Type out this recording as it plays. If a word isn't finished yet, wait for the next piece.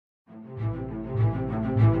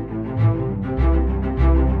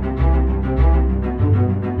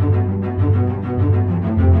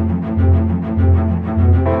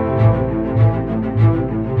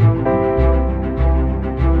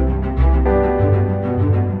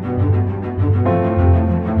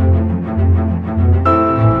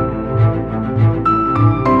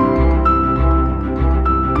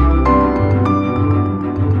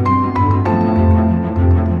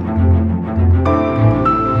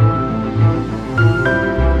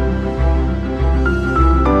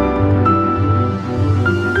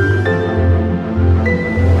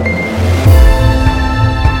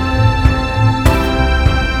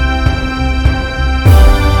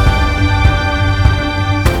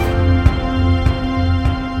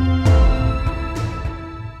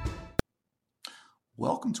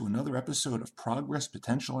episode of Progress,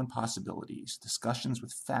 Potential, and Possibilities, discussions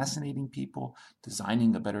with fascinating people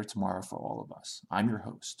designing a better tomorrow for all of us. I'm your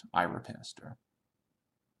host, Ira Pastor.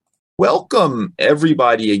 Welcome,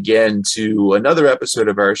 everybody, again to another episode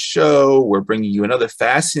of our show. We're bringing you another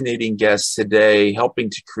fascinating guest today, helping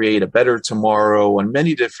to create a better tomorrow on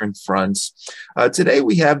many different fronts. Today,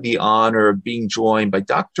 we have the honor of being joined by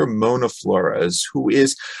Dr. Mona Flores, who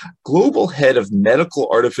is Global Head of Medical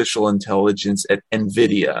Artificial Intelligence at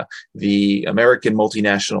NVIDIA, the American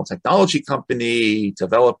multinational technology company,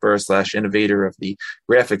 developer/innovator of the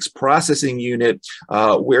graphics processing unit,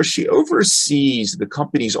 where she oversees the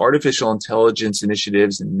company's artificial intelligence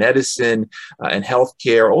initiatives in medicine and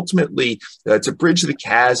healthcare, ultimately to bridge the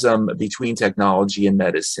chasm between technology and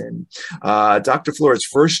medicine. Dr. Flores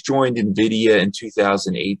first joined NVIDIA in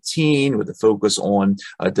 2018 with a focus on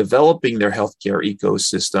developing their healthcare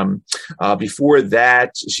ecosystem. Before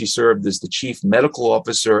that, she served as the chief medical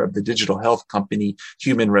officer of the digital health company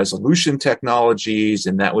Human Resolution Technologies,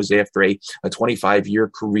 and that was after a 25-year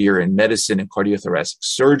career in medicine and cardiothoracic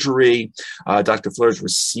surgery. Dr. Flores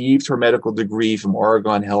received her medical degree from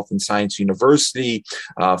Oregon Health and Science University,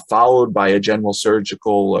 followed by a general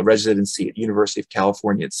surgical residency at University of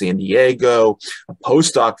California at San Diego, a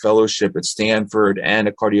postdoc fellowship at Stanford, and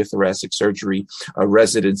a cardiothoracic surgery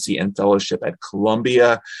residency and fellowship at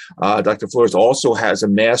Columbia. Dr. Flores also has a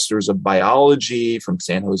master's of biology from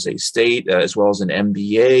San Jose State, as well as an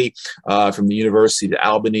MBA from the University of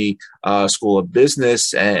Albany School of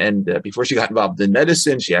Business. And before she got involved in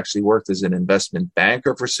medicine, she actually worked as an investment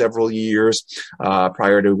banker for several years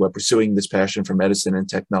prior to pursuing this passion for medicine and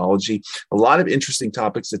technology. A lot of interesting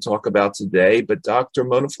topics to talk about today, but Dr.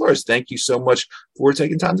 Mona Flores, thank you so much for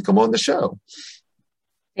taking time to come on the show.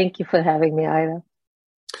 Thank you for having me, Ira.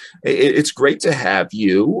 It's great to have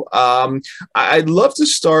you. I'd love to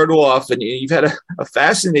start off, and you've had a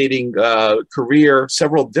fascinating career,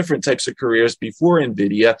 several different types of careers before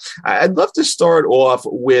NVIDIA. I'd love to start off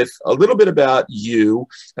with a little bit about you,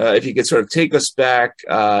 if you could sort of take us back,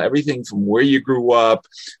 everything from where you grew up,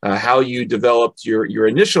 how you developed your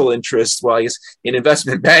initial interest, well, I guess, in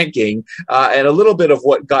investment banking, and a little bit of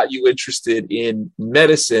what got you interested in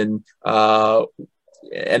medicine,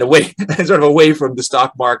 and away from the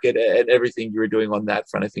stock market and everything you were doing on that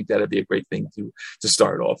front. I think that'd be a great thing to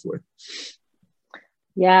start off with.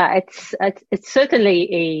 Yeah, it's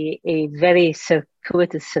certainly a very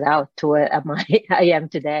circuitous route to where I am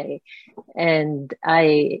today. And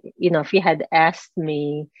if you had asked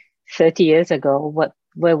me 30 years ago,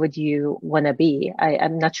 where would you want to be?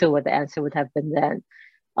 I'm not sure what the answer would have been then.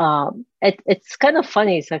 It's kind of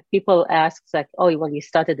funny. It's like people ask, like, oh, well, you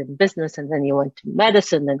started in business and then you went to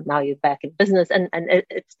medicine and now you're back in business. And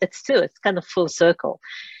it's true. It's kind of full circle.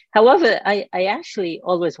 However, I actually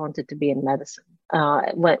always wanted to be in medicine.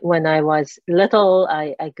 When I was little,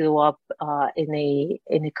 I grew up in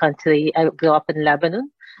a country. I grew up in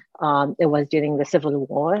Lebanon. It was during the Civil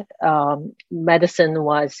War. Medicine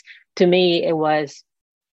was, to me, it was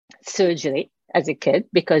surgery as a kid,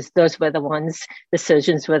 because those were the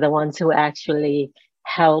surgeons were the ones who actually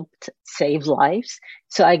helped save lives.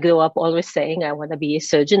 So I grew up always saying I want to be a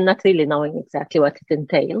surgeon, not really knowing exactly what it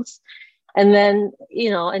entails. And then,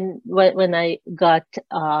 and when I got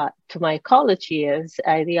to my college years,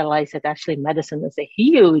 I realized that actually medicine is a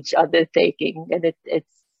huge undertaking, and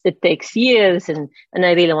it takes years, and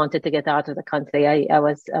I really wanted to get out of the country. I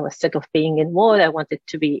was sick of being in war. I wanted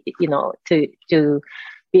to be, to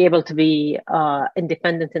be able to be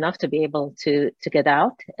independent enough to be able to get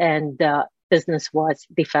out, and business was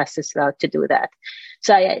the fastest route to do that.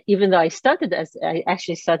 So even though I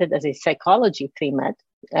actually started as a psychology pre-med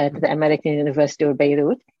at the American University of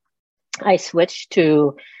Beirut, I switched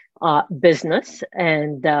to business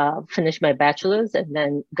and finished my bachelor's, and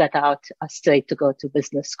then got out straight to go to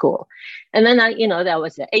business school. And then that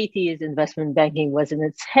was the 80s. Investment banking was in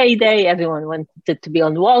its heyday. Everyone wanted to be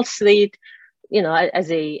on Wall Street. As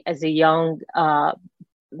a young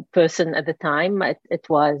person at the time, it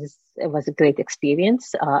was a great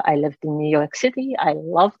experience. I lived in New York City. I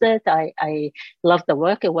loved it. I loved the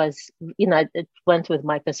work. It was, it went with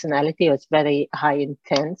my personality. It was very high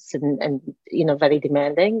intense and very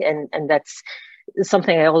demanding. And that's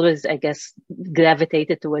something I always, I guess,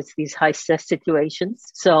 gravitated towards, these high stress situations.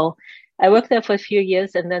 So I worked there for a few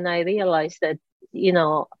years, and then I realized that,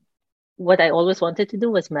 what I always wanted to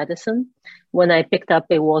do was medicine. When I picked up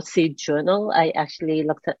a Wall Street Journal, I actually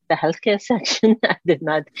looked at the healthcare section. I did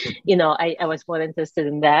not, I was more interested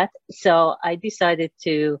in that. So I decided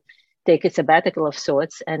to take a sabbatical of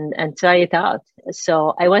sorts and try it out.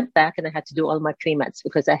 So I went back and I had to do all my pre-meds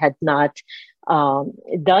because I had not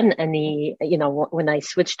done any, when I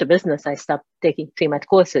switched to business, I stopped taking pre-med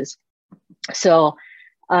courses. So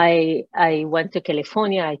I went to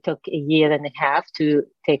California. I took a year and a half to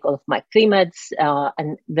take all of my pre-meds,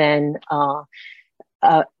 and then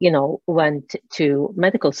went to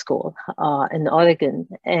medical school in Oregon,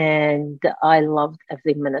 and I loved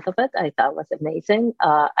every minute of it. I thought it was amazing.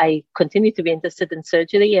 I continued to be interested in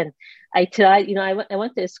surgery, and I tried. I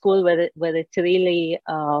went to a school where it really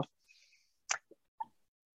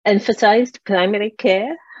emphasized primary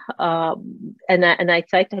care, and I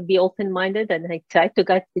tried to be open-minded, and I tried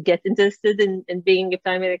to get interested in being a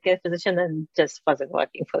primary care physician, and just wasn't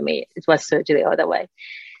working for me. It was surgery all the way.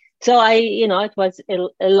 So it was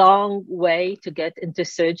a long way to get into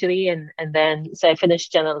surgery, and then so I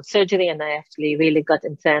finished general surgery, and I actually really got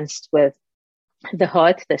entranced with the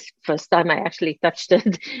heart. The first time I actually touched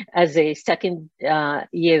it as a second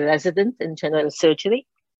year resident in general surgery.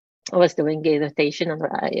 I was doing a rotation, and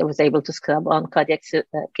I was able to scrub on cardiac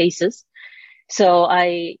cases. So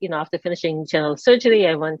after finishing general surgery,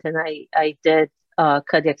 I went and I did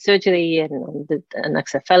cardiac surgery and did an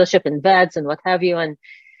extra fellowship in VADS and what have you,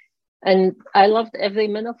 and I loved every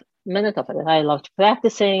minute of it. I loved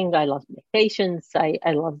practicing. I loved my patients. I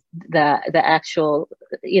loved the actual,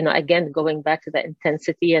 again, going back to the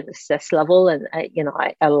intensity and the stress level. And I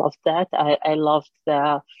loved that. I loved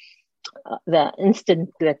the instant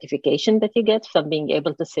gratification that you get from being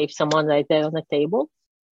able to save someone right there on the table.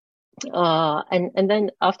 And then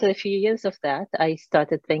after a few years of that, I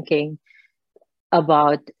started thinking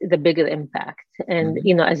about the bigger impact. And,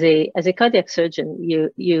 as a cardiac surgeon,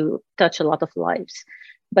 you touch a lot of lives,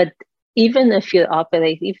 but even if you're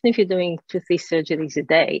doing 2-3 surgeries a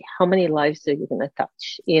day, how many lives are you going to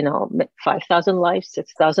touch? 5,000 lives,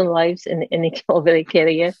 6,000 lives over a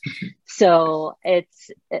career. So it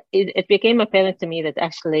became apparent to me that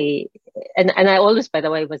actually, and I always, by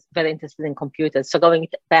the way, was very interested in computers. So going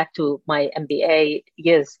back to my MBA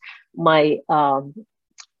years, my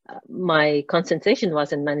concentration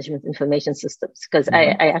was in management information systems, because I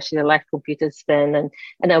actually liked computers then,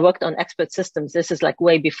 and I worked on expert systems. This is like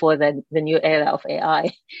way before the new era of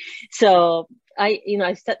AI. So I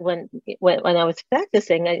when I was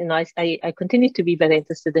practicing, I continued to be very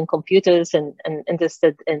interested in computers and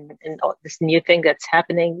interested in all this new thing that's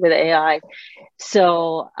happening with AI.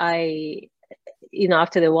 So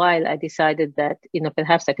after a while, I decided that,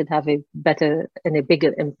 perhaps I could have a better and a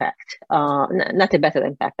bigger impact, not a better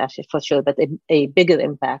impact, actually, for sure, but a bigger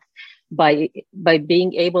impact by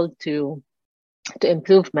being able to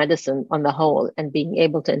improve medicine on the whole, and being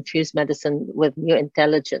able to infuse medicine with new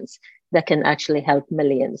intelligence that can actually help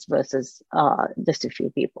millions versus just a few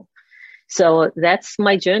people. So that's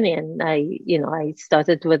my journey. And I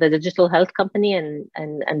started with a digital health company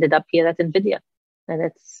and ended up here at NVIDIA,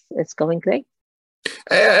 and it's going great.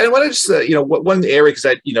 I want to just, one area,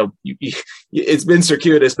 because it's been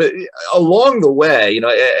circuitous, but along the way,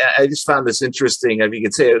 I just found this interesting. If you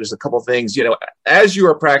could say there's a couple of things, as you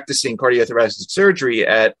were practicing cardiothoracic surgery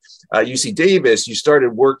at UC Davis, you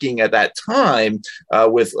started working at that time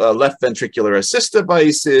with left ventricular assist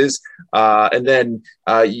devices. And then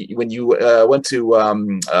when you went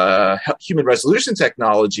to Human Resolution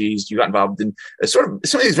Technologies, you got involved in sort of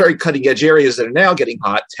some of these very cutting edge areas that are now getting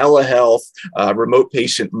hot: telehealth, remote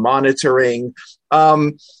patient monitoring.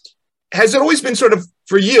 Has it always been sort of,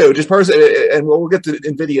 for you, just personally, and we'll get to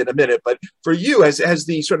NVIDIA in a minute, but for you, has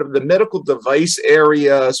the sort of the medical device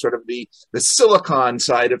area, sort of the silicon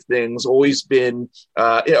side of things, always been,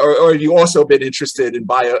 or have you also been interested in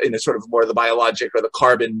a sort of more of the biologic or the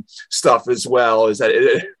carbon stuff as well? Or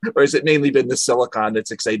has it mainly been the silicon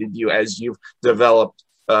that's excited you as you've developed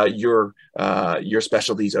your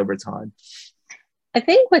specialties over time? I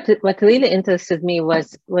think what really interested me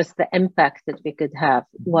was the impact that we could have,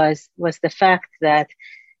 was the fact that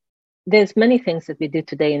there's many things that we do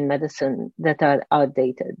today in medicine that are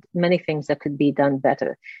outdated, many things that could be done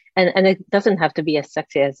better. And it doesn't have to be as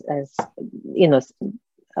sexy as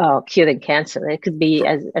curing cancer. It could be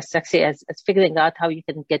as sexy as figuring out how you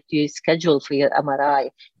can get you scheduled for your MRI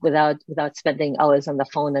without spending hours on the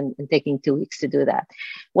phone and taking 2 weeks to do that.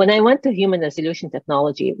 When I went to Human Resolution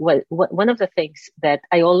Technology, one of the things that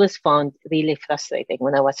I always found really frustrating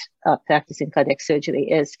when I was practicing cardiac surgery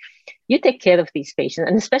is you take care of these patients,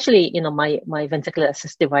 and especially, my ventricular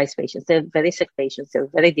assist device patients. They're very sick patients. They're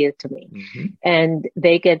very dear to me. Mm-hmm. And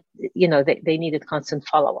they get, they needed constant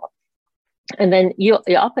follow-up. And then you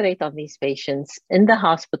operate on these patients in the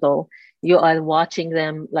hospital. You are watching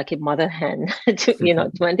them like a mother hen,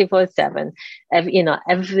 24/7.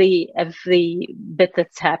 Every bit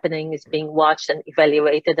that's happening is being watched and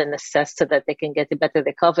evaluated and assessed so that they can get a better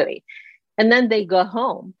recovery. and then they go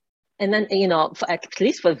home. And then, at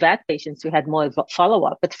least for that patients, we had more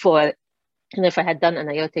follow-up. But if I had done an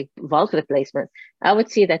aortic valve replacement, I would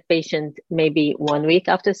see that patient maybe 1 week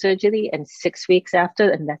after surgery and 6 weeks after,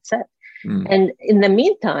 and that's it. And in the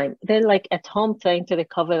meantime, they're like at home trying to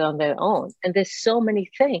recover on their own. And there's so many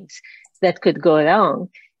things that could go wrong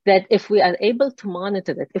that if we are able to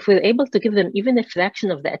monitor it, if we're able to give them even a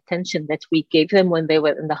fraction of the attention that we gave them when they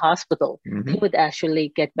were in the hospital, they would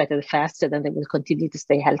actually get better faster and they will continue to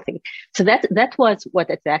stay healthy. So that was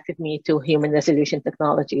what attracted me to Human Resolution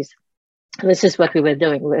Technologies. This is what we were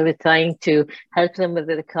doing. We were trying to help them with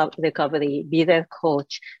the recovery, be their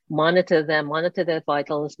coach, monitor them, monitor their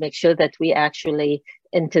vitals, make sure that we actually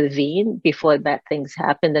intervene before bad things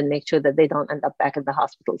happen and make sure that they don't end up back in the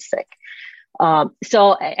hospital sick.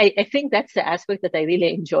 So I think that's the aspect that I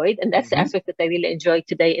really enjoyed. And that's the aspect that I really enjoy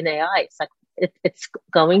today in AI. It's like it's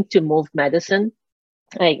going to move medicine.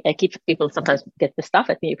 I keep people sometimes get pissed off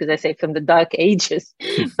at me because I say from the dark ages,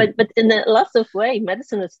 but in a lots of way,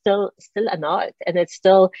 medicine is still an art, and it's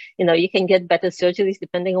still, you can get better surgeries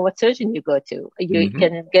depending on what surgeon you go to. You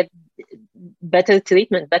can get better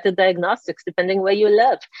treatment, better diagnostics depending where you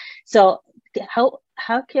live. So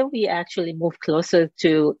how can we actually move closer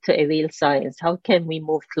to a real science? How can we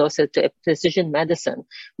move closer to a precision medicine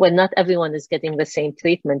when not everyone is getting the same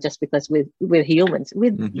treatment just because we're humans?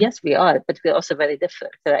 Yes, we are, but we're also very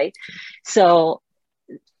different, right? So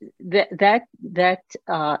that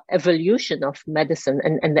evolution of medicine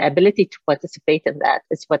and the ability to participate in that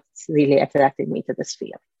is what's really attracted me to this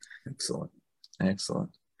field. Excellent.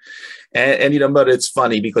 And but it's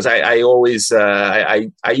funny because I always I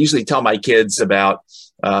usually tell my kids about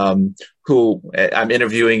who I'm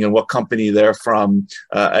interviewing and what company they're from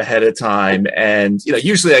ahead of time, and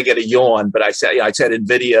usually I get a yawn, but I said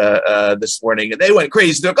NVIDIA this morning, and they went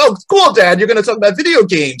crazy. They're like, "Oh, cool, Dad, you're going to talk about video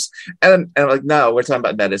games," and I'm like, "No, we're talking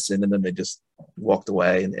about medicine," and then they just walked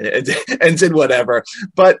away and did whatever.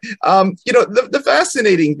 But the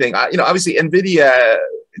fascinating thing, obviously NVIDIA,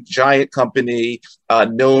 giant company,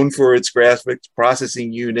 known for its graphics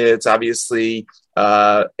processing units. Obviously,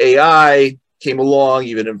 AI came along,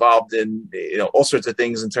 even involved in all sorts of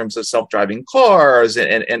things in terms of self-driving cars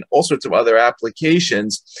and all sorts of other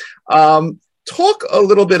applications. Talk a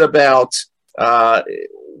little bit about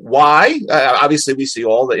why. Obviously, we see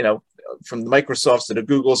all the from the Microsofts to the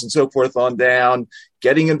Googles and so forth on down,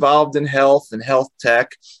 getting involved in health and health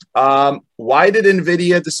tech. Why did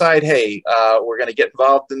NVIDIA decide, hey, we're going to get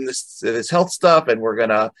involved in this health stuff, and we're going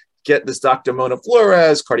to get this Dr. Mona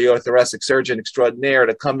Flores, cardiothoracic surgeon extraordinaire,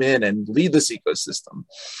 to come in and lead this ecosystem?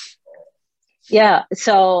 Yeah,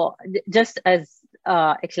 so just as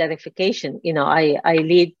a clarification, I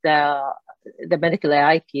lead the medical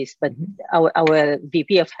AI piece, but our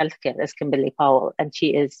VP of healthcare is Kimberly Powell, and she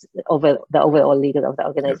is the overall leader of the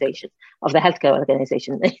organization, of the healthcare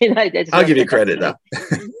organization. I'll give you credit though.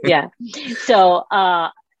 Yeah. So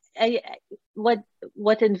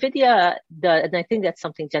what NVIDIA does, and I think that's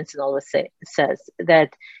something Jensen always says,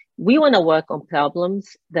 that we want to work on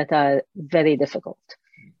problems that are very difficult.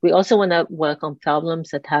 We also want to work on problems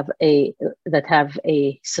that have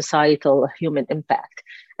a societal human impact.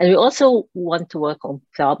 And we also want to work on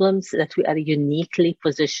problems that we are uniquely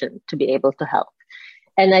positioned to be able to help.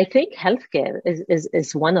 And I think healthcare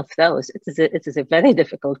is one of those. It is a very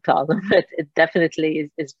difficult problem, but it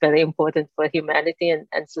definitely is very important for humanity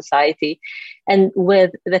and society. And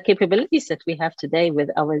with the capabilities that we have today with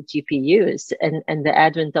our GPUs and the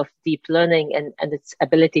advent of deep learning and its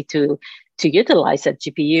ability to utilize that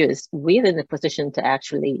GPUs, we're in a position to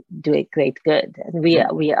actually do a great good. And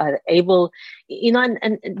we are able,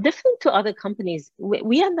 and different to other companies,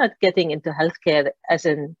 we are not getting into healthcare as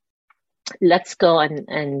in, let's go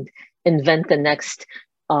and invent the next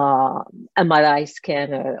MRI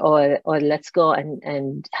scanner, or let's go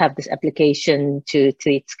and have this application to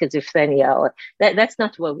treat schizophrenia. Or that's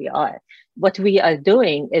not where we are. What we are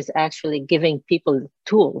doing is actually giving people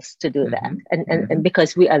tools to do that. And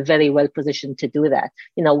because we are very well positioned to do that.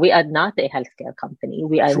 We are not a healthcare company.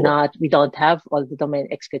 We are we don't have all the domain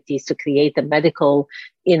expertise to create a medical,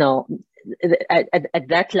 at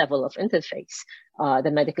that level of interface,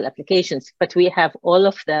 the medical applications, but we have all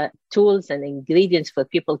of the tools and ingredients for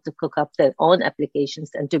people to cook up their own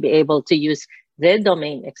applications and to be able to use their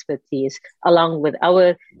domain expertise along with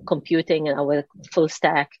our computing and our full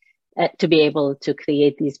stack to be able to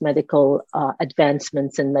create these medical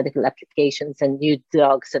advancements and medical applications and new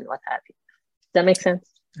drugs and what have you. Does that make sense?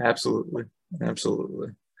 Absolutely.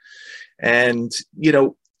 And,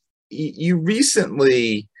 you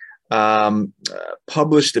recently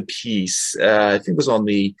published a piece. I think it was on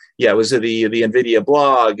the NVIDIA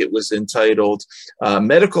blog. It was entitled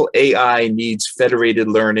 "Medical AI Needs Federated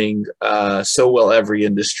Learning. So will every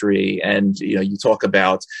industry." And you talk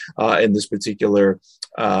about in this particular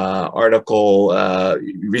article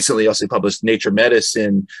recently also published Nature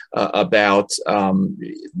Medicine about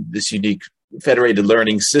this unique federated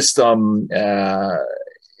learning system.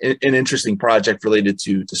 An interesting project related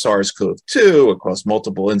to SARS-CoV-2 across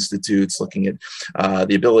multiple institutes, looking at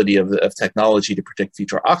the ability of technology to predict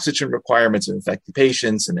future oxygen requirements and infected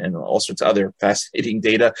patients, and all sorts of other fascinating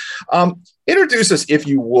data. Introduce us, if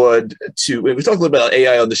you would, to, we talked a little bit about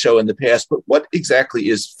AI on the show in the past, but what exactly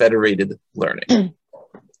is federated learning?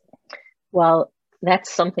 Well,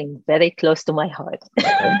 that's something very close to my heart.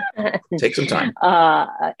 Take some time.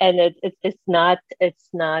 And it's not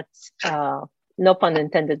no pun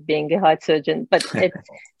intended, being a heart surgeon, but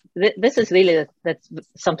this is really that's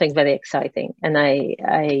something very exciting, and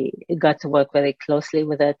I got to work very closely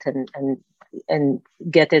with it and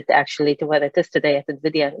get it actually to where it is today at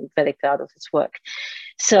NVIDIA. I'm very proud of its work.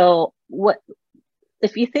 So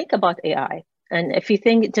if you think about AI, and if you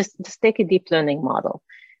think just take a deep learning model,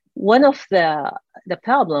 one of the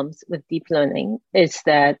problems with deep learning is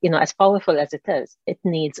that, as powerful as it is, it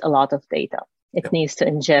needs a lot of data. It needs to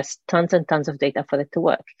ingest tons and tons of data for it to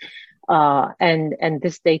work. And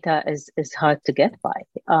this data is hard to get by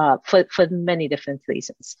for many different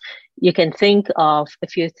reasons. You can think of,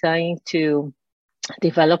 if you're trying to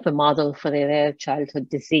develop a model for a rare childhood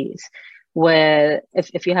disease, where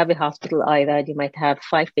if you have a hospital IRAD, you might have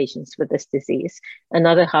 5 patients with this disease.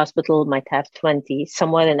 Another hospital might have 20.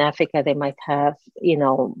 Somewhere in Africa, they might have,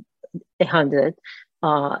 100.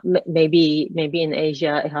 Maybe in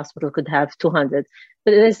Asia, a hospital could have 200.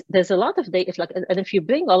 But there's a lot of data. And if you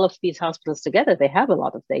bring all of these hospitals together, they have a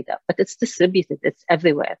lot of data, but it's distributed. It's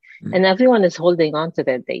everywhere, and everyone is holding on to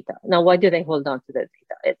their data. Now, why do they hold on to their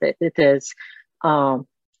data? It is,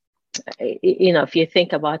 if you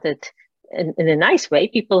think about it in a nice way,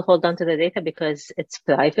 people hold on to the data because it's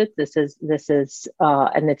private.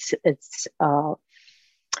 And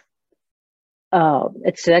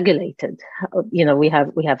it's regulated. We have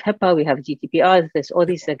HIPAA, we have GDPR. There's all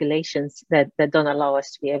these regulations that don't allow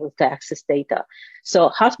us to be able to access data. So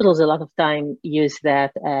hospitals a lot of time use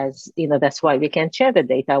that as, that's why we can't share the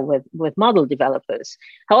data with model developers.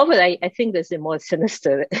 However, I think there's a more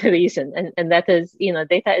sinister reason, and that is,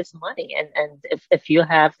 data is money. And if you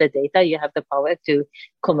have the data, you have the power to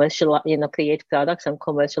commercialize, create products and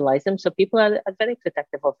commercialize them. So people are very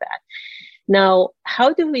protective of that. Now,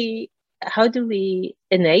 how do we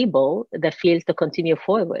enable the field to continue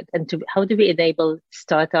forward, and how do we enable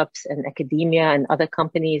startups and academia and other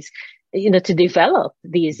companies, to develop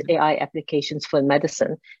these AI applications for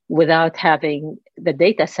medicine without having the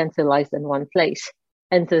data centralized in one place?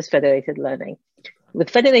 Enters federated learning.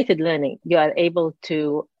 With federated learning, you are able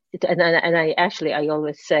to, and I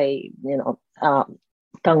always say,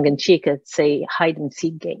 tongue in cheek, say hide and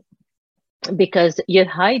seek game, because you're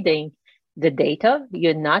hiding the data.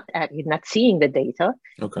 You're not seeing the data,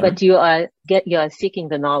 okay, but you are seeking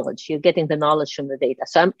the knowledge. You're getting the knowledge from the data.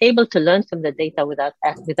 So I'm able to learn from the data without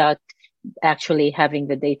actually having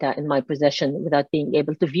the data in my possession, without being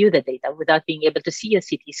able to view the data, without being able to see a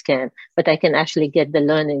CT scan. But I can actually get the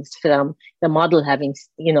learnings from the model having,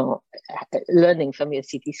 learning from your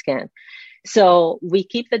CT scan. So we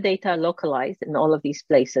keep the data localized in all of these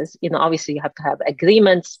places. Obviously you have to have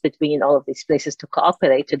agreements between all of these places to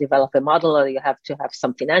cooperate to develop a model, or you have to have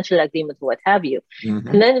some financial agreement, what have you. Mm-hmm.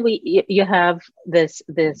 And then you have this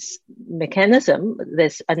mechanism,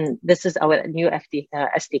 and this is our new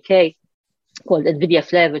SDK called NVIDIA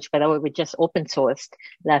Flare, which, by the way, we just open sourced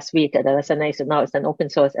last week at RSNA. So now it's an open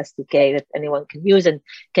source SDK that anyone can use and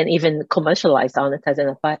can even commercialize on. It has an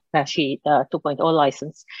Apache 2.0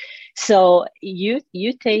 license. So you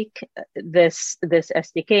take this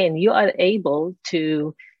SDK and you are able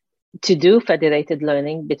to do federated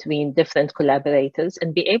learning between different collaborators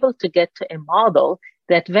and be able to get to a model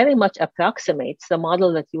that very much approximates the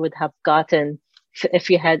model that you would have gotten if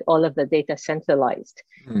you had all of the data centralized.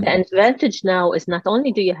 Mm-hmm. The advantage now is not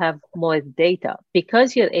only do you have more data,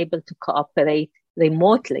 because you're able to cooperate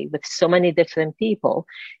remotely with so many different people,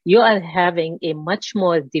 you are having a much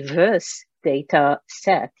more diverse data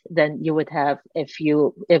set than you would have if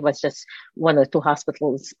it was just one or two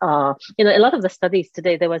hospitals. A lot of the studies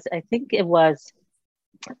today, there was, I think it was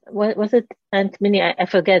what was it, Aunt Minnie? I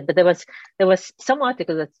forget, but there was some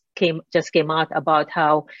article that came out about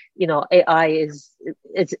how, AI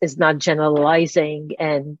is not generalizing,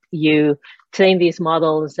 and you train these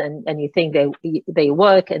models and you think they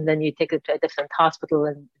work, and then you take it to a different hospital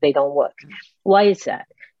and they don't work. Why is that?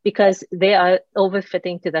 Because they are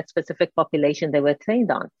overfitting to that specific population they were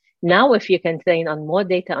trained on. Now, if you can train on more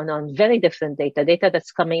data and on very different data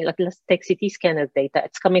that's coming, like let's take CT scanner data,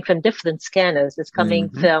 it's coming from different scanners, it's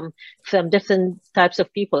coming from different types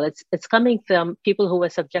of people, it's coming from people who were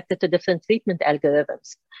subjected to different treatment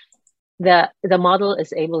algorithms. The model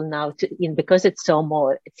is able now to, because it's so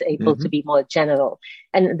more, it's able to be more general.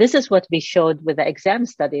 And this is what we showed with the exam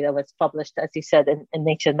study that was published, as you said, in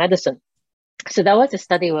Nature Medicine. So that was a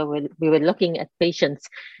study where we were looking at patients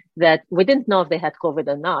that we didn't know if they had COVID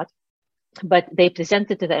or not, but they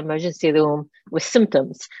presented to the emergency room with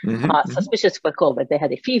symptoms suspicious for COVID. They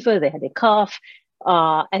had a fever, they had a cough,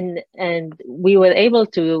 and we were able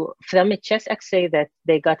to, from a chest X-ray that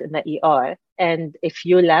they got in the ER, and a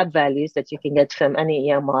few lab values that you can get from any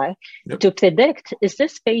EMR, to predict, is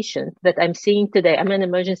this patient that I'm seeing today, I'm an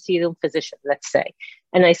emergency room physician, let's say,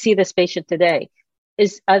 and I see this patient today,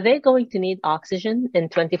 are they going to need oxygen in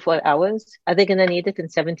 24 hours? Are they going to need it in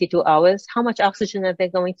 72 hours? How much oxygen are they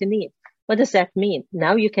going to need? What does that mean?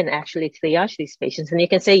 Now you can actually triage these patients, and you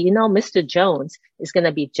can say, Mr. Jones is going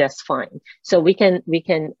to be just fine. So we can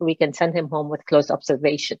send him home with close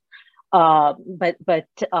observation. But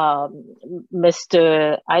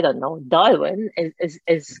Mr. I don't know, Darwin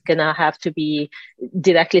is gonna have to be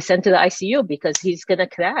directly sent to the ICU because he's gonna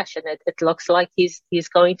crash, and it looks like he's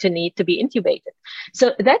going to need to be intubated.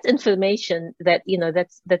 So that's information that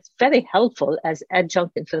that's very helpful as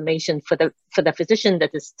adjunct information for the physician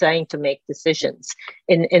that is trying to make decisions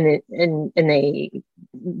in a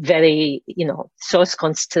very source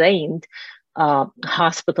constrained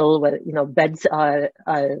hospital where beds are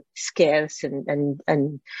scarce and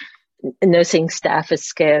nursing staff is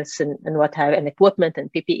scarce and what have, and equipment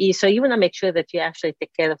and PPE. So you want to make sure that you actually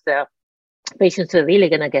take care of the patients who are really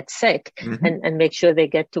going to get sick and make sure they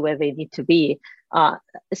get to where they need to be.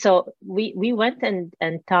 So we went and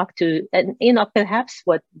talked to, and perhaps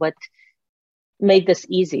what made this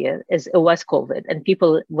easier is it was COVID, and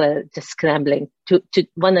people were just scrambling to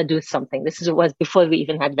want to do something. This was before we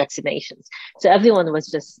even had vaccinations. So everyone was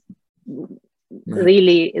just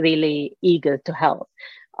really, really eager to help.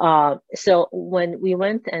 So when we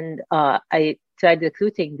went and I tried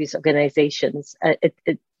recruiting these organizations,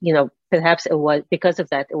 perhaps it was because of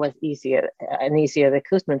that, it was an easier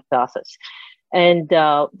recruitment process. And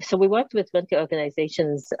so we worked with 20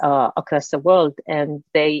 organizations across the world, and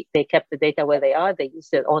they kept the data where they are. They use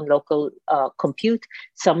their own local compute.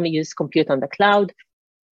 Some use compute on the cloud.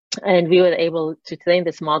 And we were able to train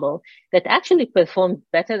this model that actually performed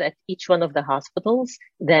better at each one of the hospitals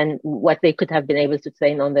than what they could have been able to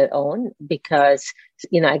train on their own, because,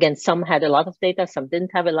 again, some had a lot of data, some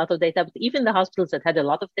didn't have a lot of data, but even the hospitals that had a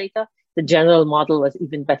lot of data, the general model was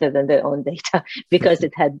even better than their own data because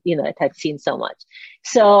it had seen so much.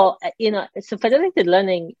 So, so federated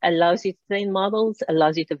learning allows you to train models,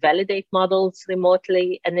 allows you to validate models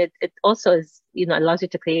remotely, and it also is, allows you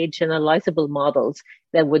to create generalizable models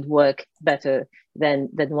that would work better than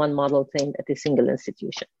one model trained at a single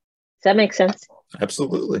institution. Does that make sense?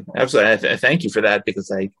 Absolutely. I thank you for that, because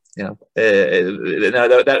that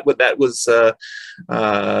was to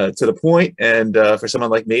the point, and for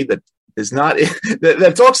someone like me that is not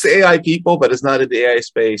that talks to AI people but is not in the AI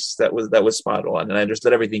space, that was spot on, and I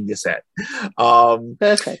understood everything you said.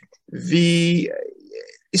 Perfect.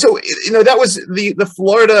 So that was the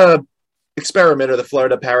Florida experiment, or the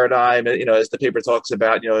Florida paradigm, as the paper talks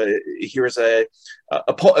about. Here's an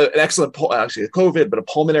excellent, actually a COVID, but a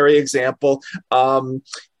pulmonary example.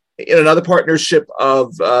 In another partnership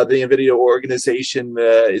of the NVIDIA organization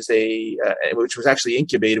is which was actually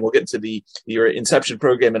incubated. We'll get into your inception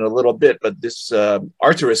program in a little bit, but this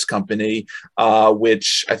Arterys company,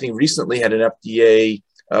 which I think recently had an FDA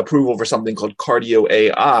approval for something called Cardio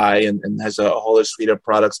AI, and has a whole suite of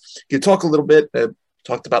products. Can you talk a little bit?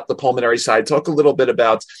 Talked about the pulmonary side. Talk a little bit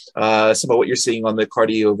about some of what you're seeing on the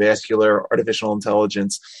cardiovascular artificial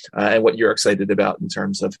intelligence, and what you're excited about in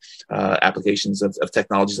terms of applications of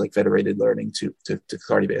technologies like federated learning to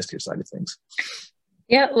cardiovascular side of things.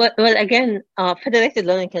 Yeah, well, again, federated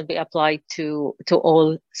learning can be applied to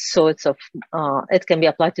all sorts of. It can be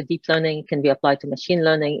applied to deep learning. It can be applied to machine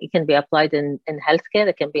learning. It can be applied in healthcare.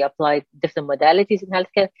 It can be applied different modalities in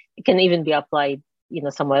healthcare. It can even be applied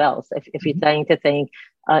somewhere else. If you're trying to think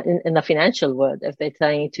in the financial world, if they're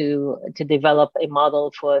trying to develop a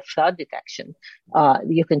model for fraud detection,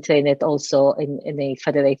 you can train it also in a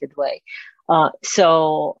federated way.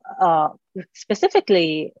 So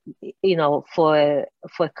specifically, for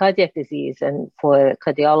cardiac disease and for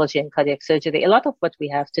cardiology and cardiac surgery, a lot of what we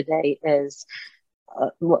have today is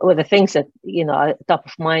one of the things that are top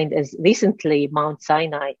of mind is recently Mount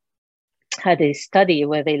Sinai had a study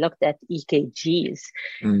where they looked at EKGs,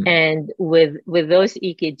 and with those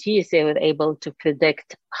EKGs, they were able to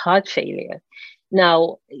predict heart failure.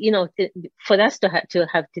 Now, for us to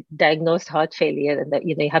have diagnosed heart failure, and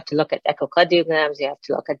you have to look at echocardiograms, you have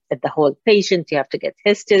to look at the whole patient, you have to get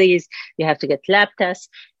histories, you have to get lab tests,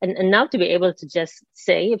 and now to be able to just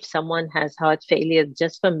say if someone has heart failure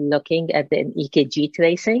just from looking at an EKG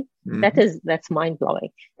tracing, that's mind blowing,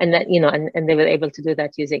 and that and they were able to do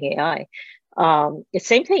that using AI. The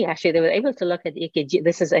same thing, actually, they were able to look at EKG.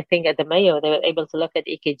 This is, I think, at the Mayo, they were able to look at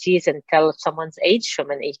EKGs and tell someone's age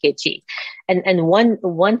from an EKG. And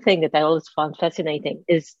one thing that I always found fascinating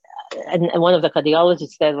is, and one of the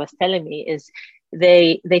cardiologists there was telling me, is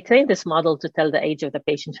they trained this model to tell the age of the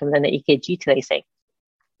patient from an EKG tracing.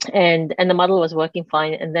 And the model was working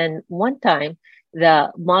fine. And then one time,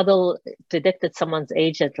 the model predicted someone's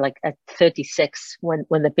age at 36 when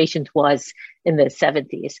the patient was in their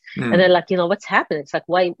 70s. And they're like, what's happened? It's like,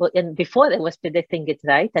 why? And before it was predicting it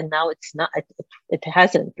right, and now it's not. It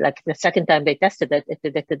hasn't. Like the second time they tested it, it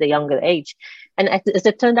predicted a younger age. And as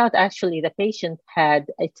it turned out, actually, the patient had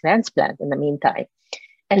a transplant in the meantime,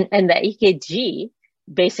 and the EKG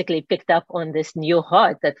basically picked up on this new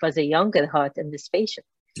heart that was a younger heart in this patient.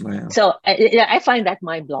 Wow. So I find that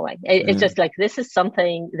mind blowing. It's just like, this is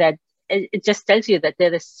something that it just tells you that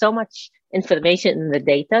there is so much information in the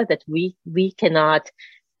data that we cannot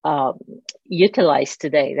utilize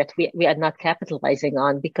today, that we are not capitalizing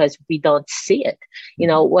on because we don't see it.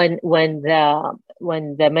 When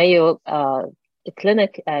the Mayo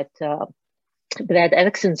Clinic at Brad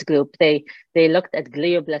Erickson's group, they looked at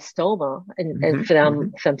glioblastoma and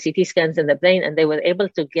from CT scans in the brain, and they were able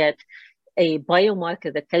to get a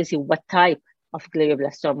biomarker that tells you what type of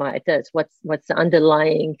glioblastoma it is, what's the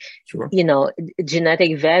underlying,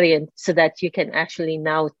 genetic variant, so that you can actually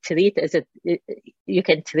now treat you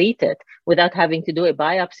can treat it without having to do a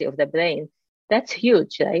biopsy of the brain. That's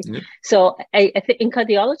huge, right? Mm-hmm. So I think in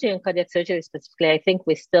cardiology and cardiac surgery specifically, I think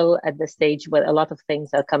we're still at the stage where a lot of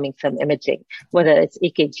things are coming from imaging, whether it's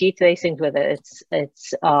EKG tracing, whether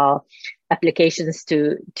it's applications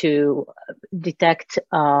to detect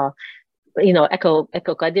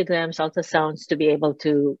echocardiograms, ultrasounds, to be able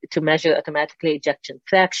to measure automatically ejection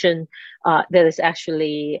fraction. There is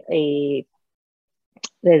actually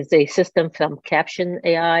there's a system from Caption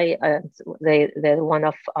AI. They're one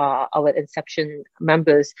of our Inception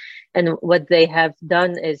members. And what they have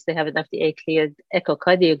done is they have an FDA cleared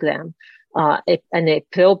echocardiogram, and a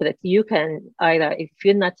probe that you can either, if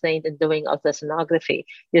you're not trained in doing ultrasonography,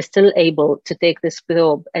 you're still able to take this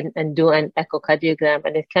probe and do an echocardiogram,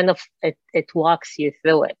 and it walks you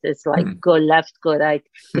through it. It's like go left, go right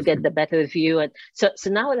to get the better view. And so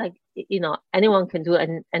now, like, anyone can do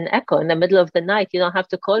an echo in the middle of the night. You don't have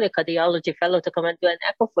to call a cardiology fellow to come and do an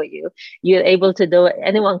echo for you. You're able to do it.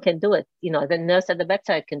 Anyone can do it. The nurse at the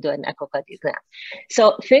bedside can do an echocardiogram.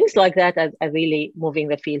 So things like that are really moving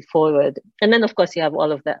the field forward. And then, of course, you have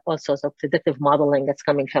all sorts of predictive modeling that's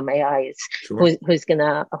coming from AI. Sure. Who's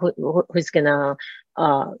gonna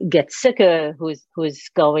get sicker? Who's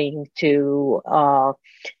going to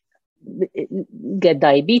get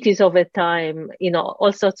diabetes over time,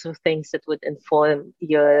 all sorts of things that would inform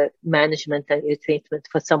your management and your treatment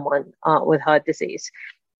for someone with heart disease.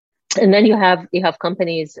 And then you have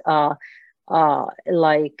companies like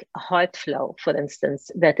HeartFlow, for instance,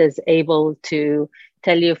 that is able to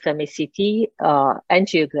tell you from a CT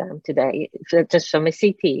angiogram today, just from a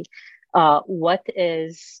CT,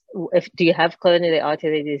 do you have coronary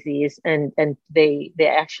artery disease, and they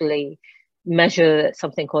actually measure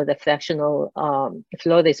something called a fractional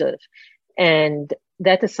flow reserve. And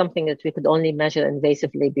that is something that we could only measure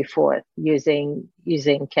invasively before, using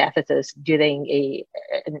catheters during a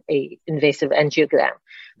invasive angiogram.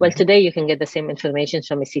 Well, today you can get the same information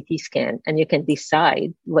from a CT scan, and you can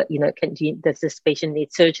decide what, does this patient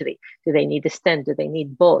need surgery? Do they need a stent? Do they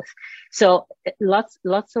need both? So lots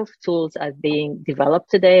of tools are being developed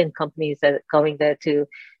today, and companies are going there to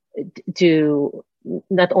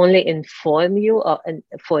not only inform you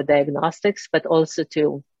for diagnostics, but also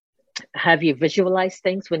to have you visualize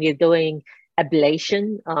things when you're doing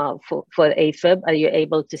ablation for AFib. Are you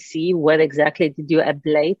able to see where exactly did you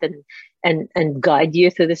ablate, and guide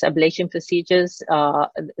you through this ablation procedures.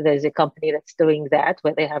 There's a company that's doing that,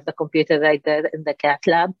 where they have the computer right there in the cath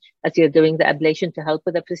lab as you're doing the ablation to help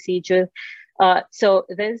with the procedure. So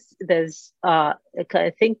there's I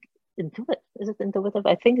think Intuitive, is it Intuitive?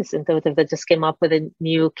 I think it's Intuitive that just came up with a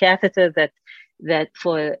new catheter that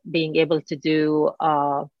for being able to do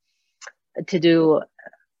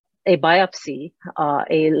a biopsy,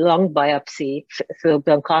 a lung biopsy through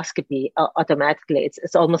bronchoscopy automatically.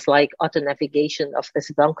 It's almost like auto navigation of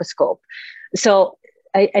this bronchoscope. So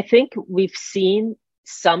I think we've seen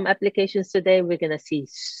some applications today. We're going to see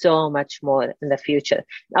so much more in the future.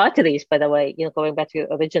 Arteries, by the way, going back to your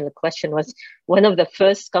original question, was one of the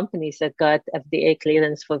first companies that got FDA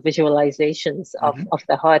clearance for visualizations of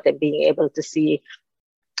the heart and being able to see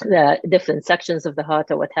the different sections of the heart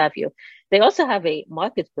or what have you. They also have a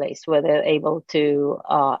marketplace where they're able to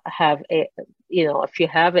have if you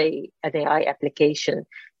have an AI application,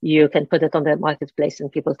 you can put it on their marketplace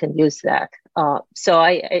and people can use that. So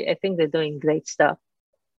I think they're doing great stuff.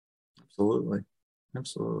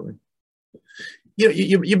 Absolutely.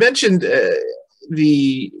 You mentioned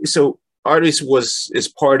Arteries is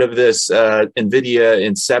part of this NVIDIA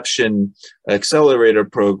Inception accelerator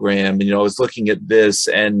program. And, I was looking at this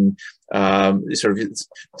and sort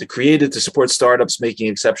of created to support startups making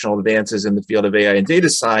exceptional advances in the field of AI and data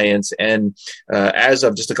science. And as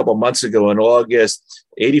of just a couple of months ago in August,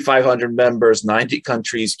 8,500 members, 90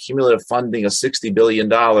 countries, cumulative funding of $60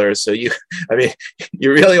 billion. So you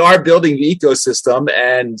really are building the ecosystem.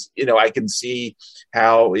 And, I can see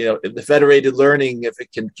how, the federated learning, if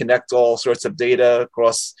it can connect all sorts of data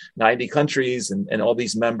across 90 countries and all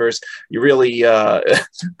these members, you're really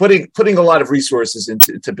putting a lot of resources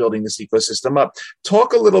into building this ecosystem up.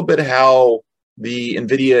 Talk a little bit how the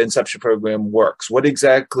NVIDIA Inception program works. What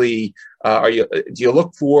exactly do you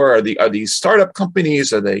look for? Are these startup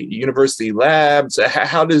companies? Are they university labs?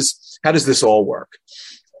 How does this all work?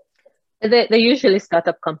 They're usually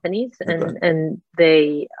startup companies, and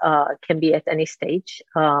they can be at any stage.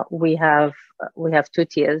 We have two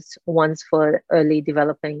tiers. One's for early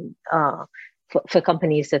developing, for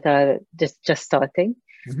companies that are just starting,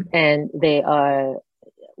 and they are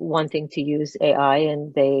wanting to use AI,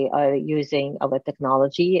 and they are using our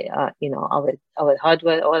technology, our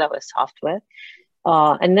hardware or our software.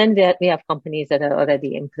 And then we have companies that are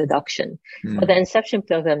already in production. What the Inception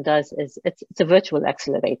program does is it's a virtual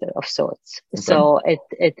accelerator of sorts. Okay. So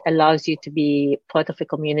it allows you to be part of a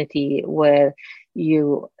community where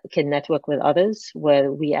you can network with others,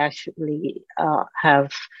 where we actually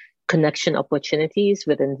have connection opportunities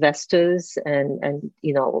with investors, and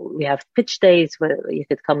we have pitch days where you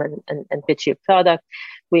could come and pitch your product.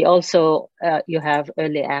 We also you have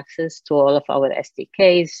early access to all of our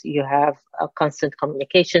SDKs. You have a constant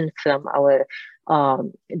communication from our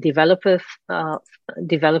developer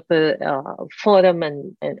forum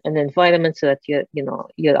and environment, so that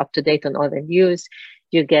you're up to date on all the news.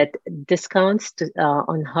 You get discounts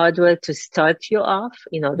on hardware to start you off.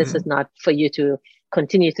 This is not for you to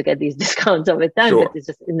continue to get these discounts over time, sure. But it's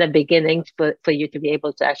just in the beginning for you to be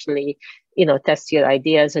able to actually, test your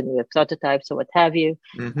ideas and your prototypes or what have you.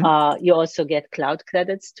 You also get cloud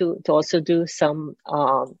credits to also do some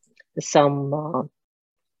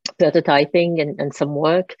prototyping and some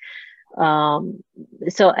work.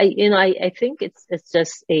 So I think it's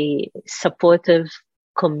just a supportive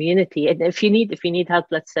community. And if you need help,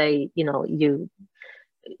 let's say, you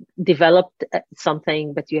developed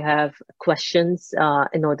something, but you have questions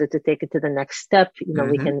in order to take it to the next step,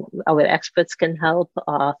 our experts can help.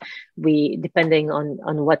 We, depending on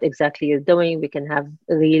what exactly you're doing, we can have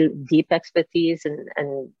real deep expertise,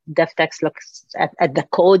 and DevTech looks at the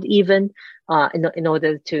code even in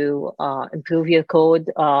order to improve your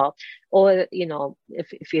code. Or,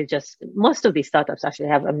 if you're most of these startups actually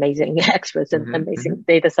have amazing experts and amazing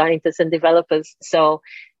data scientists and developers. So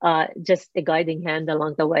just a guiding hand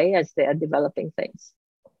along the way as they are developing things.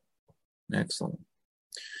 Excellent.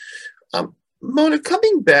 Mona,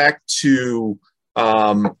 coming back to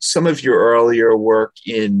some of your earlier work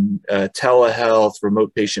in telehealth,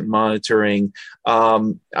 remote patient monitoring.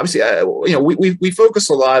 Obviously, we focus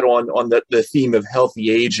a lot on the theme of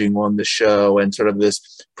healthy aging on the show, and sort of this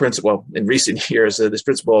principle in recent years, this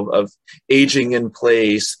principle of aging in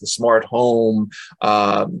place, the smart home,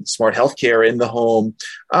 smart healthcare in the home.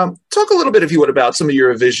 Talk a little bit, if you would, about some of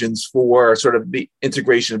your visions for sort of the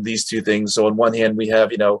integration of these two things. So on one hand, we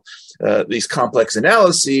have these complex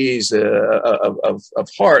analyses of of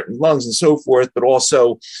heart and lungs and so forth, but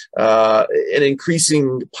also an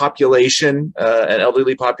increasing population, an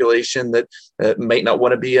elderly population that might not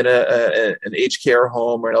want to be in an aged care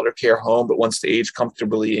home or an elder care home, but wants to age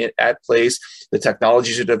comfortably at place. The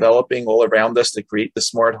technologies are developing all around us to create the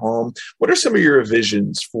smart home. What are some of your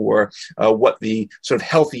visions for what the sort of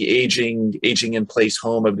healthy aging in place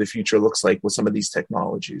home of the future looks like with some of these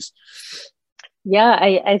technologies? Yeah,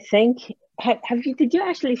 I think, did you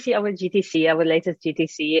actually see our GTC, our latest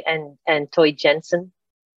GTC and Toy Jensen?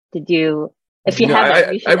 Did you? If you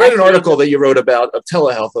haven't, I read an article that you wrote about of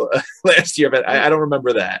telehealth last year, but I don't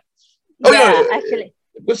remember that. Oh, yeah, actually.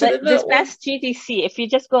 But this past GTC, if you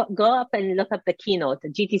just go up and look up the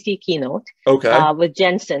GTC keynote, okay, with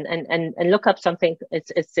Jensen and look up something,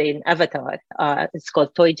 it's an avatar. It's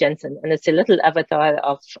called Toy Jensen, and it's a little avatar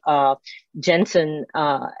of Jensen,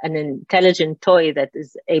 an intelligent toy that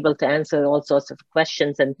is able to answer all sorts of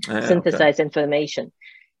questions and synthesize information.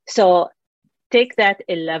 So take that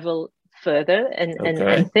a level further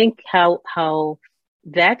and think how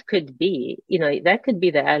that could be, that could be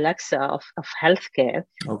the Alexa of healthcare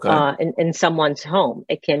in someone's home.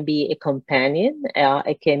 It can be a companion.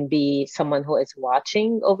 It can be someone who is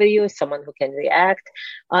watching over you, someone who can react.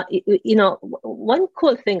 One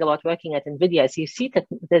cool thing about working at NVIDIA is you see that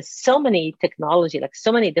there's so many technology, like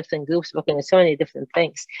so many different groups working on so many different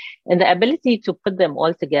things. And the ability to put them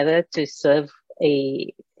all together to serve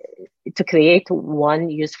to create one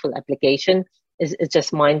useful application is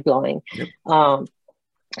just mind-blowing. Yep.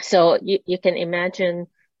 So you can imagine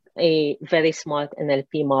a very smart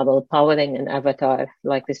NLP model powering an avatar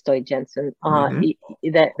like this Toy Jensen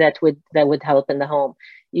that would help in the home.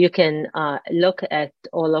 You can look at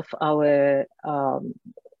all of our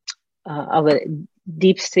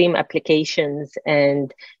deep stream applications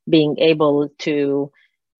and being able to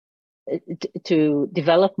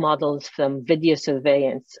develop models from video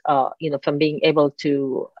surveillance, from being able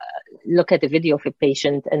to look at the video of a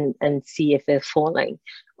patient and see if they're falling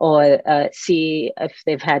or see if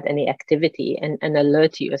they've had any activity and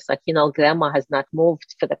alert you. It's like, grandma has not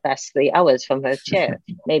moved for the past 3 hours from her chair.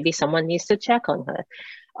 Maybe someone needs to check on her.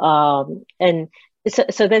 And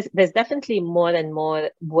so there's definitely more and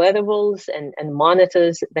more wearables and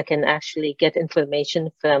monitors that can actually get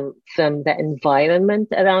information from the environment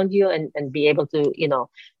around you and be able to,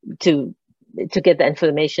 to get the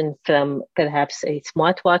information from perhaps a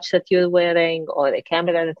smartwatch that you're wearing or a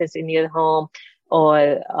camera that is in your home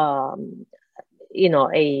or,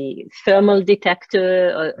 a thermal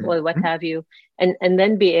detector or what have you, and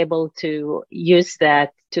then be able to use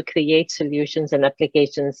that to create solutions and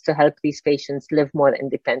applications to help these patients live more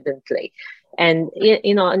independently. And,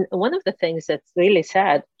 and one of the things that's really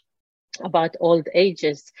sad about old age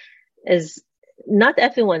is not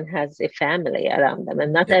everyone has a family around them,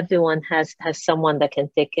 and not everyone has someone that can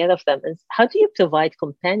take care of them. And how do you provide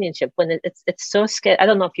companionship when it's so scary? I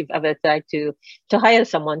don't know if you've ever tried to hire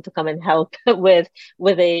someone to come and help with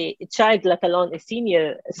a child, let alone a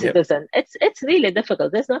senior citizen. It's really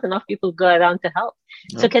difficult. There's not enough people go around to help.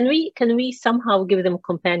 So can we somehow give them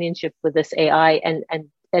companionship with this AI and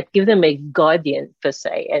give them a guardian per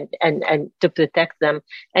se and to protect them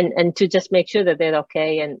and to just make sure that they're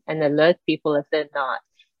okay and alert people if they're not.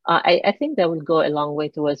 I think that will go a long way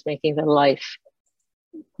towards making their life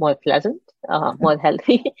more pleasant, more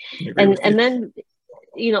healthy. And then,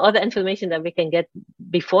 other information that we can get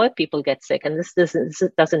before people get sick. And this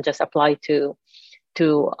doesn't just apply to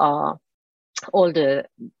older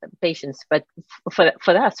patients, but for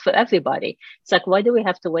us, for everybody. It's like, why do we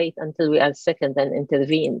have to wait until we are sick and then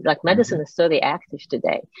intervene? Like, medicine is so reactive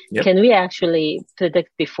today. Yep. Can we actually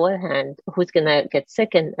predict beforehand who's going to get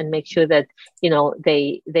sick and make sure that,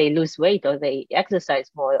 they lose weight or they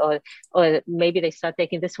exercise more or maybe they start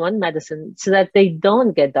taking this one medicine so that they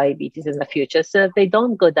don't get diabetes in the future, so that they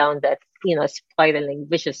don't go down that, spiraling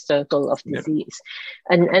vicious circle of disease.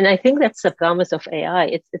 Yep. And I think that's the promise of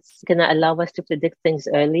AI. It's going to allow us to predict things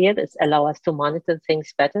earlier. It's allow us to monitor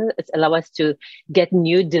things better. It's allow us to get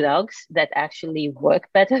new drugs that actually work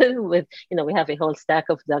better with, we have a whole stack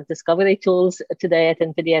of drug discovery tools today at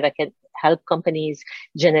NVIDIA that can help companies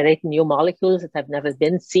generate new molecules that have never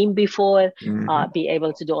been seen before, be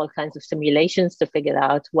able to do all kinds of simulations to figure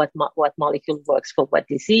out what molecule works for what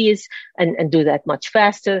disease and do that much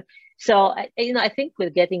faster. So, I think we're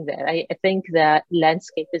getting there. I think the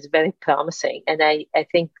landscape is very promising. And I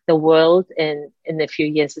think the world in a few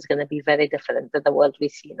years is going to be very different than the world we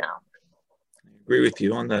see now. I agree with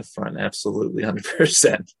you on that front. Absolutely,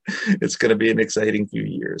 100%. It's going to be an exciting few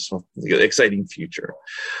years, exciting future.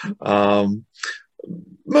 Mona,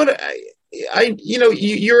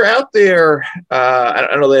 you're out there. I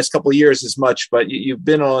don't know the last couple of years as much, but you've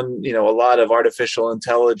been on, a lot of artificial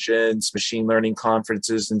intelligence, machine learning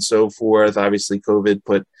conferences, and so forth. Obviously, COVID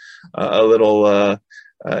put a little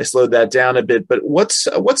slowed that down a bit. But what's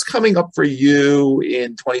coming up for you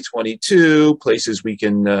in 2022? Places we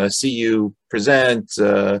can see you present,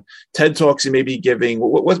 TED Talks you may be giving.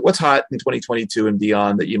 What's hot in 2022 and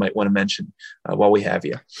beyond that you might want to mention while we have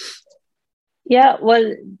you? Yeah,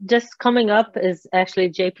 well, just coming up is actually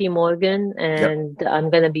JP Morgan, and yep.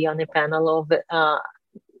 I'm going to be on a panel of it.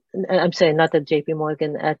 I'm sorry, not at JP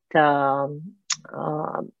Morgan, at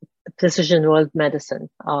Precision World Medicine.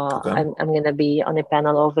 Okay. I'm going to be on a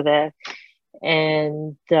panel over there,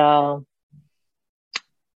 and I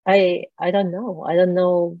don't know. I don't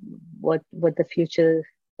know what the future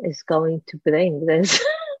is going to bring. The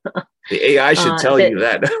AI should tell you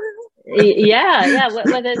that. Yeah.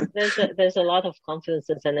 Well, there's a lot of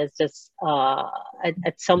conferences, and it's just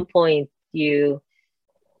at some point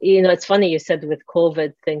it's funny you said with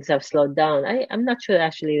COVID things have slowed down. I'm not sure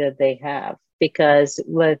actually that they have, because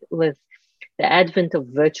with the advent of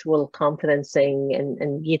virtual conferencing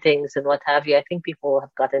and meetings and what have you, I think people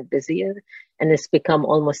have gotten busier, and it's become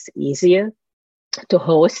almost easier to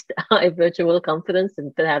host a virtual conference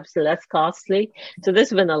and perhaps less costly. So there's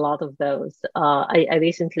been a lot of those. I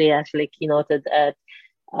recently actually keynoted at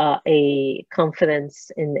a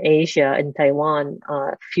conference in Asia, in Taiwan,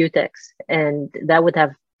 FUTEX, and that would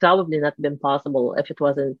have probably not been possible if it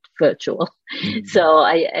wasn't virtual. Mm-hmm. So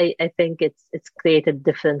I think it's created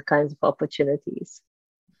different kinds of opportunities.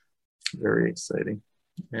 Very exciting.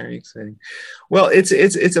 Very exciting. Well, it's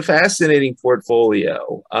a fascinating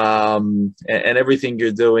portfolio, and everything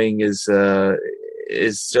you're doing is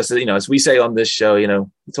just, as we say on this show,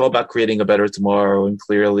 it's all about creating a better tomorrow. And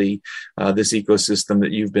clearly, this ecosystem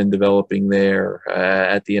that you've been developing there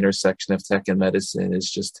at the intersection of tech and medicine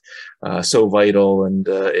is just so vital, and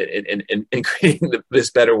in creating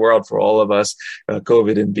this better world for all of us,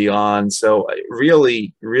 COVID and beyond. So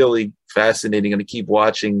really, really fascinating. Going to keep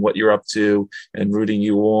watching what you're up to and rooting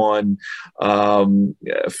you on.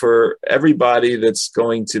 For everybody that's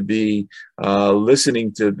going to be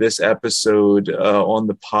listening to this episode on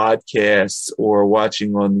the podcast or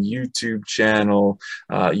watching on the YouTube channel,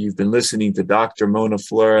 you've been listening to Dr. Mona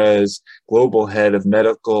Flores, Global Head of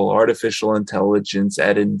Medical Artificial Intelligence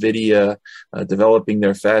at NVIDIA, developing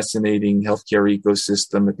their fascinating healthcare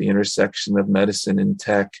ecosystem at the intersection of medicine and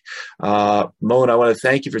tech. Mona, I want to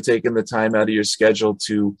thank you for taking the time out of your schedule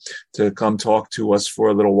to come talk to us for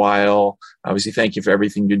a little while. Obviously, thank you for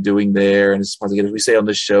everything you're doing there. And once again, as we say on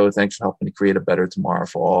this show, thanks for helping to create a better tomorrow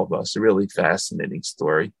for all of us. A really fascinating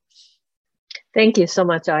story. Thank you so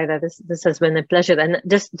much, Ira. This has been a pleasure. And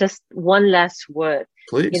just one last word.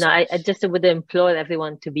 Please. I just would implore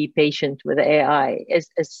everyone to be patient with AI.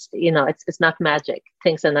 It's not magic.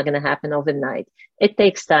 Things are not going to happen overnight. It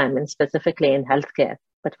takes time, and specifically in healthcare,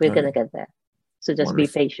 but we're going to get there. So just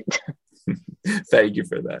Wonderful. Be patient. Thank you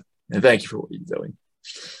for that. And thank you for what you're doing.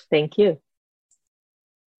 Thank you.